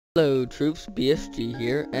Hello troops, BSG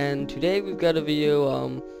here, and today we've got a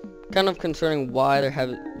video kind of concerning why there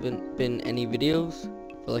haven't been any videos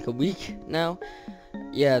for like a week now.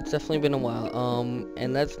 Yeah, it's definitely been a while,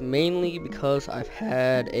 and that's mainly because I've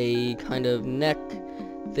had a kind of neck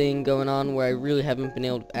thing going on where I really haven't been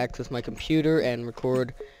able to access my computer and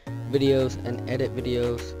record videos and edit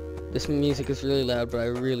videos. This music is really loud, but I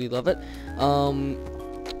really love it.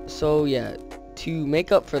 So yeah. To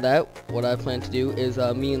make up for that, what I plan to do is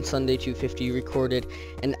me and Sunday250 recorded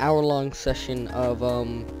an hour-long session of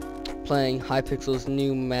playing Hypixel's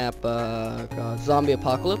new map, Zombie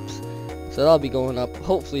Apocalypse. So that'll be going up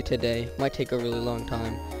hopefully today. Might take a really long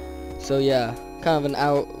time. So yeah, kind of an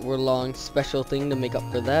hour-long special thing to make up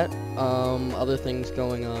for that. Other things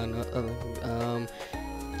going on.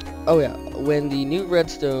 Oh yeah, when the new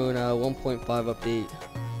Redstone 1.5 update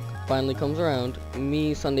finally comes around,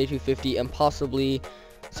 me, Sunday250, and possibly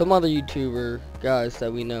some other YouTuber guys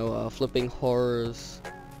that we know, Flipping Horrors,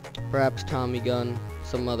 perhaps Tommy Gun,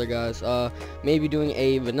 some other guys, maybe doing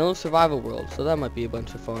a vanilla survival world, so that might be a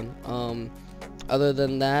bunch of fun. Other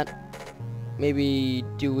than that, maybe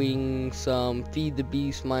doing some Feed the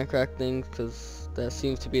Beast Minecraft things, because that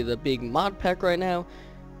seems to be the big mod pack right now.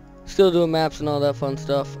 Still doing maps and all that fun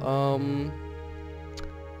stuff.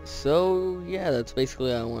 So yeah, that's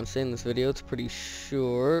basically all I want to say in this video. It's pretty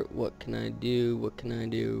short. What can I do? What can I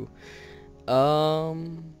do?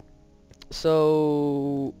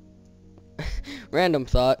 So random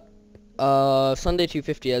thought.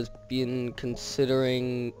 Sunday250 has been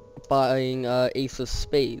considering buying Ace of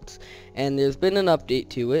Spades, and there's been an update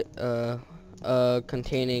to it,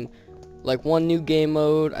 containing like one new game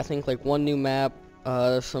mode, I think like one new map,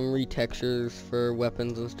 some retextures for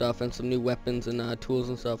weapons and stuff, and some new weapons and tools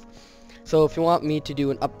and stuff. So if you want me to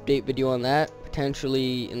do an update video on that,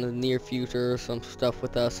 potentially in the near future, some stuff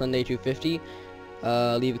with Sunday250,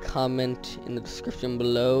 leave a comment in the description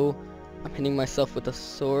below. I'm hitting myself with a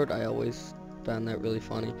sword. I always found that really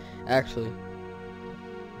funny. Actually,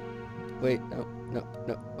 wait, no,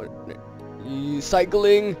 you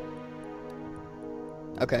cycling?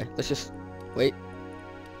 Okay, let's just wait.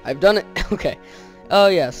 I've done it. Okay. Oh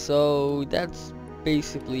yeah, so that's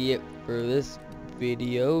basically it for this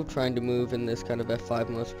video. Trying to move in this kind of F5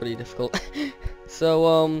 mode is pretty difficult.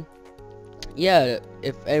 So yeah,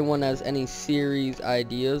 if anyone has any series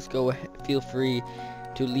ideas, go ahead, feel free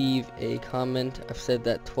to leave a comment. I've said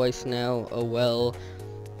that twice now. Oh well.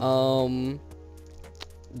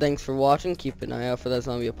 Thanks for watching. Keep an eye out for that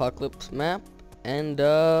Zombie Apocalypse map, and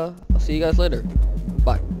I'll see you guys later.